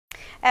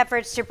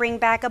Efforts to bring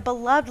back a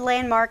beloved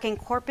landmark in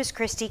Corpus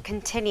Christi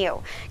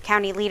continue.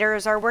 County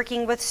leaders are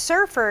working with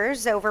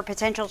surfers over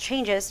potential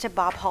changes to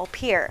Hall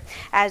Pier.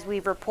 As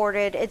we've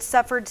reported, it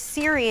suffered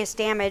serious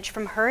damage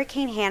from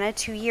Hurricane Hannah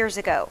 2 years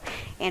ago.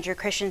 Andrew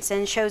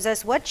Christensen shows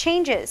us what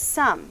changes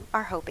some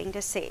are hoping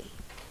to see.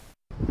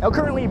 Now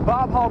currently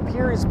Hall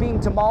Pier is being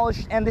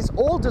demolished, and this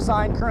old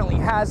design currently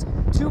has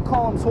 2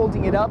 columns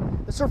holding it up.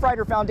 The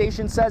Surfrider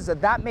Foundation says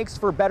that makes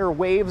for better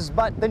waves,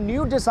 but the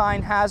new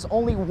design has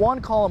only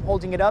 1 column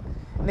holding it up,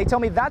 and they tell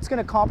me that's going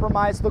to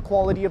compromise the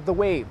quality of the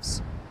waves.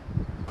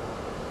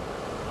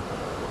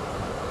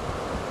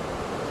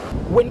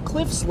 When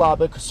Cliff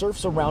Slobach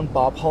surfs around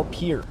Hall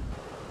Pier,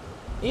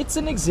 it's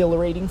an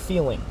exhilarating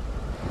feeling.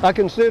 I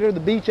consider the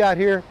beach out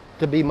here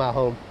to be my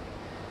home.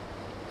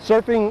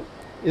 Surfing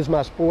is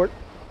my sport,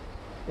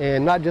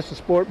 and not just a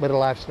sport, but a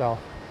lifestyle.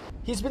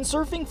 He's been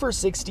surfing for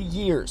 60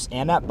 years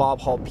and at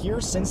Hall Pier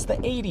since the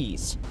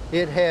 80s.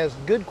 It has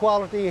good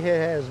quality, it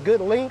has good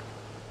length,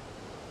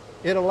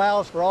 it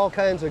allows for all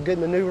kinds of good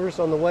maneuvers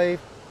on the wave.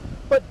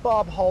 But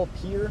Hall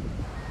Pier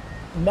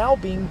now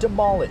being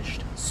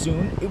demolished.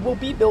 Soon it will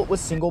be built with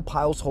single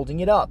piles holding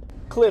it up.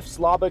 Cliff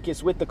Slobach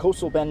is with the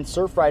Coastal Bend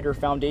Surfrider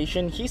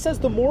Foundation. He says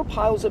the more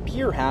piles a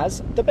pier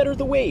has, the better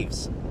the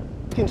waves.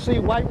 You can see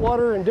white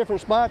water in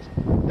different spots.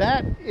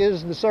 That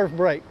is the surf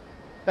break.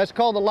 That's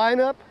called the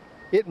lineup.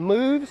 It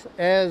moves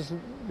as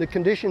the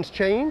conditions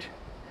change,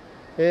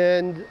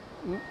 and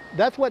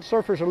that's what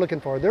surfers are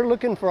looking for. They're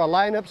looking for a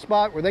lineup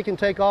spot where they can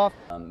take off.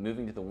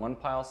 Moving to the 1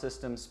 pile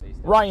system.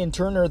 Ryan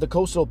Turner, the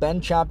Coastal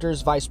Bend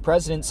chapter's vice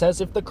president,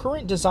 says if the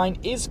current design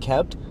is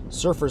kept,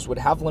 surfers would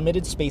have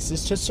limited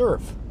spaces to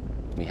surf.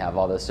 We have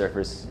all those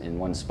surfers in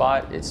 1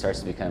 spot. It starts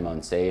to become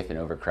unsafe and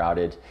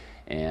overcrowded.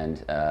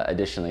 And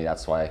additionally,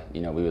 that's why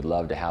we would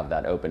love to have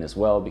that open as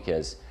well,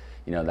 because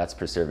that's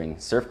preserving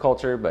surf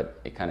culture,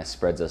 but it kind of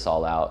spreads us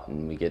all out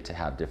and we get to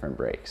have different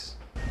breaks.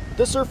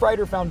 The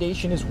Surfrider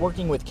Foundation is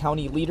working with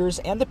county leaders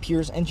and the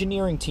Pier's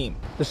engineering team.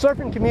 The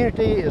surfing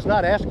community is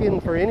not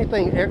asking for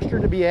anything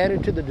extra to be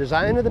added to the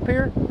design of the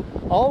pier.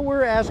 All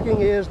we're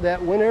asking is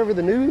that whenever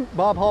the new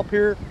Hall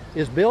Pier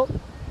is built,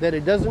 that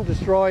it doesn't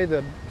destroy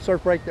the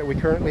surf break that we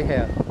currently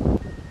have.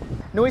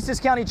 Nueces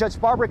County Judge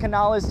Barbara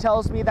Canales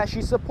tells me that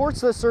she supports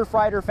the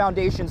Surfrider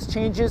Foundation's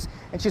changes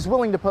and she's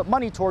willing to put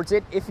money towards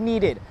it if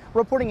needed.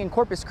 Reporting in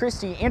Corpus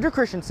Christi, Andrew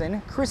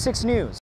Christensen, KRIS 6 News.